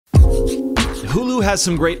Hulu has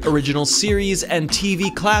some great original series and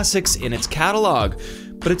TV classics in its catalog,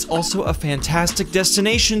 but it's also a fantastic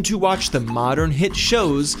destination to watch the modern hit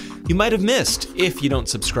shows you might have missed if you don't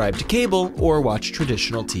subscribe to cable or watch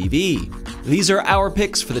traditional TV. These are our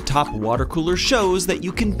picks for the top water cooler shows that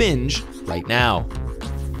you can binge right now.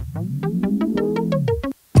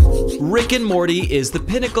 Rick and Morty is the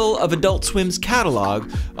pinnacle of Adult Swim's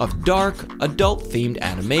catalog of dark, adult-themed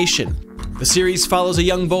animation. The series follows a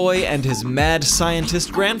young boy and his mad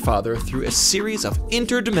scientist grandfather through a series of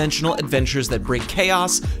interdimensional adventures that bring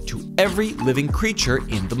chaos to every living creature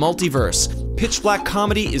in the multiverse. Pitch black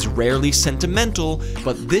comedy is rarely sentimental,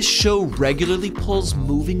 but this show regularly pulls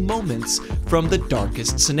moving moments from the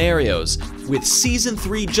darkest scenarios. With season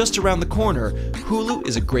 3 just around the corner, Hulu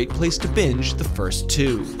is a great place to binge the first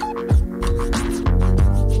 2.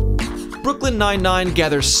 Brooklyn Nine-Nine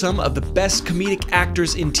gathers some of the best comedic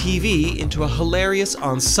actors in TV into a hilarious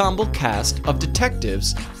ensemble cast of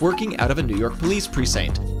detectives working out of a New York police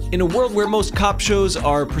precinct. In a world where most cop shows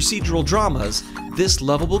are procedural dramas, this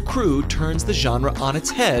lovable crew turns the genre on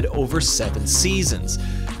its head over 7 seasons.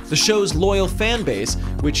 The show's loyal fan base,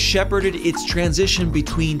 which shepherded its transition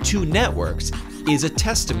between 2 networks, is a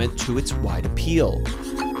testament to its wide appeal.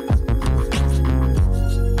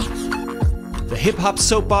 The hip-hop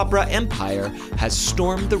soap opera Empire has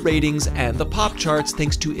stormed the ratings and the pop charts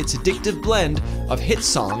thanks to its addictive blend of hit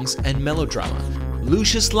songs and melodrama.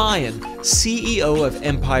 Lucius Lyon, CEO of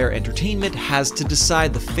Empire Entertainment, has to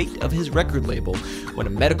decide the fate of his record label when a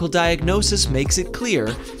medical diagnosis makes it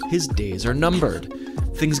clear his days are numbered.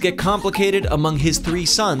 Things get complicated among his 3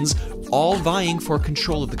 sons, all vying for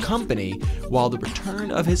control of the company, while the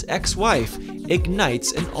return of his ex-wife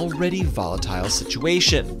ignites an already volatile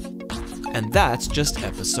situation. And that's just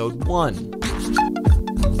episode 1.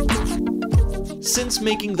 Since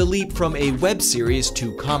making the leap from a web series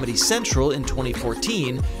to Comedy Central in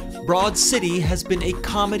 2014, Broad City has been a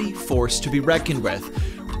comedy force to be reckoned with.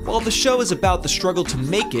 While the show is about the struggle to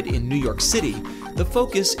make it in New York City, the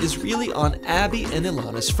focus is really on Abby and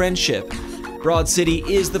Ilana's friendship. Broad City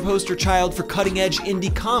is the poster child for cutting-edge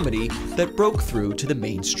indie comedy that broke through to the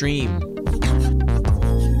mainstream.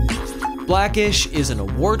 Blackish is an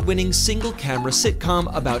award-winning single-camera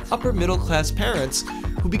sitcom about upper-middle-class parents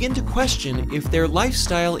who begin to question if their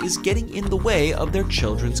lifestyle is getting in the way of their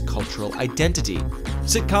children's cultural identity.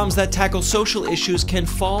 Sitcoms that tackle social issues can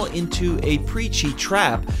fall into a preachy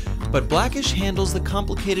trap, but Blackish handles the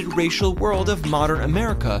complicated racial world of modern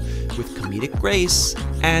America with comedic grace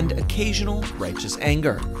and occasional righteous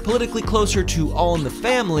anger. Politically closer to All in the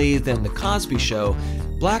Family than The Cosby Show,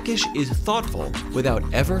 Blackish is thoughtful without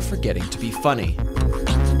ever forgetting to be funny.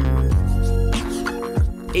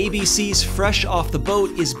 ABC's Fresh Off the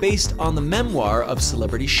Boat is based on the memoir of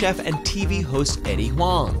celebrity chef and TV host Eddie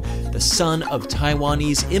Huang, the son of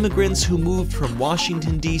Taiwanese immigrants who moved from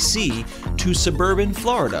Washington, D.C. to suburban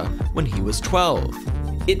Florida when he was 12.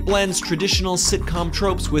 It blends traditional sitcom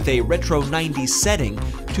tropes with a retro 90s setting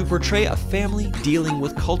to portray a family dealing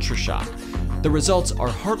with culture shock. The results are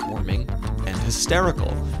heartwarming and hysterical.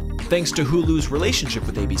 Thanks to Hulu's relationship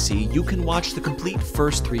with ABC, you can watch the complete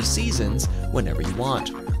first 3 seasons whenever you want.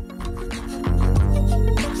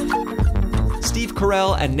 Steve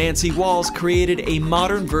Carell and Nancy Walls created a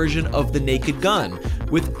modern version of The Naked Gun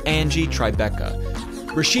with Angie Tribeca.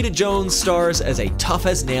 Rashida Jones stars as a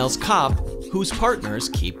tough-as-nails cop whose partners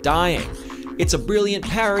keep dying. It's a brilliant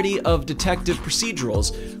parody of detective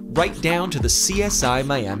procedurals, right down to the CSI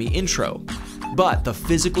Miami intro. But the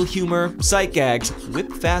physical humor, sight gags,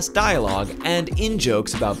 whip-fast dialogue, and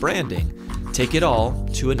in-jokes about branding take it all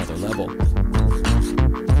to another level.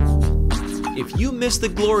 If you miss the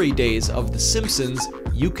glory days of The Simpsons,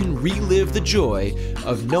 you can relive the joy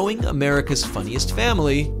of knowing America's funniest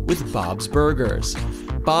family with Bob's Burgers.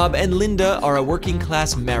 Bob and Linda are a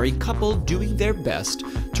working-class married couple doing their best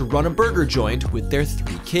to run a burger joint with their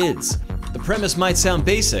 3 kids. The premise might sound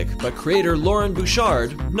basic, but creator Lauren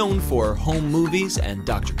Bouchard, known for Home Movies and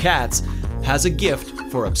Dr. Katz, has a gift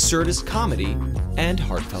for absurdist comedy and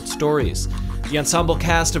heartfelt stories. The ensemble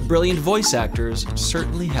cast of brilliant voice actors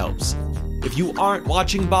certainly helps. If you aren't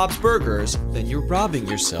watching Bob's Burgers, then you're robbing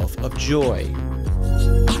yourself of joy.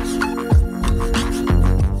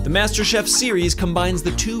 The MasterChef series combines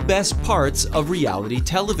the 2 best parts of reality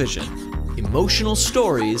television: emotional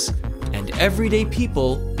stories and everyday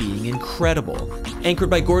people being incredible. Anchored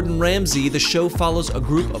by Gordon Ramsay, the show follows a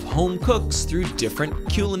group of home cooks through different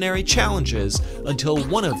culinary challenges until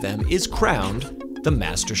one of them is crowned the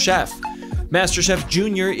Master Chef. MasterChef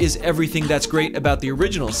Junior is everything that's great about the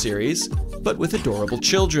original series, but with adorable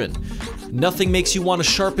children. Nothing makes you want to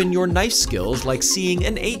sharpen your knife skills like seeing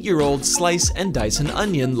an 8-year-old slice and dice an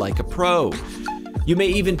onion like a pro. You may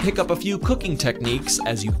even pick up a few cooking techniques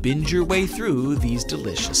as you binge your way through these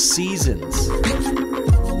delicious seasons.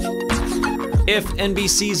 If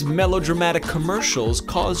NBC's melodramatic commercials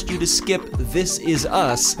caused you to skip This Is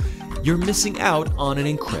Us, you're missing out on an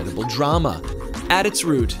incredible drama. At its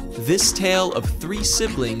root, this tale of 3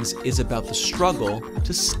 siblings is about the struggle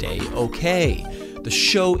to stay okay. The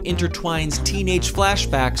show intertwines teenage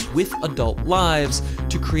flashbacks with adult lives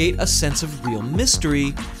to create a sense of real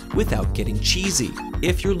mystery without getting cheesy.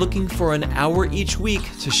 If you're looking for an hour each week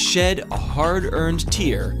to shed a hard-earned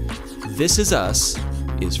tear, This Is Us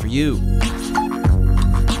is for you.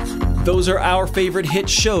 Those are our favorite hit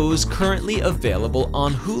shows currently available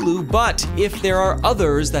on Hulu, but if there are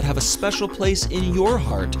others that have a special place in your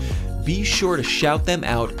heart, be sure to shout them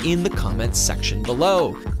out in the comments section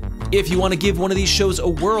below. If you want to give one of these shows a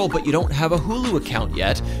whirl but you don't have a Hulu account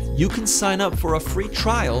yet, you can sign up for a free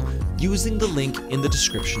trial using the link in the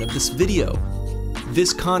description of this video.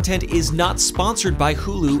 This content is not sponsored by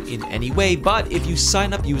Hulu in any way, but if you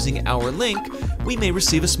sign up using our link, we may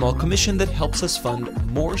receive a small commission that helps us fund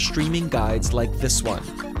more streaming guides like this one.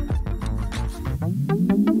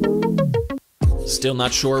 Still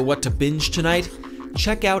not sure what to binge tonight?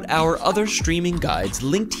 Check out our other streaming guides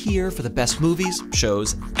linked here for the best movies,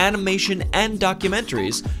 shows, animation, and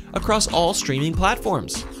documentaries across all streaming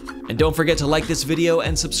platforms. And don't forget to like this video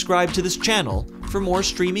and subscribe to this channel for more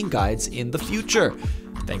streaming guides in the future.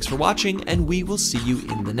 Thanks for watching, and we will see you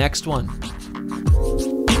in the next one.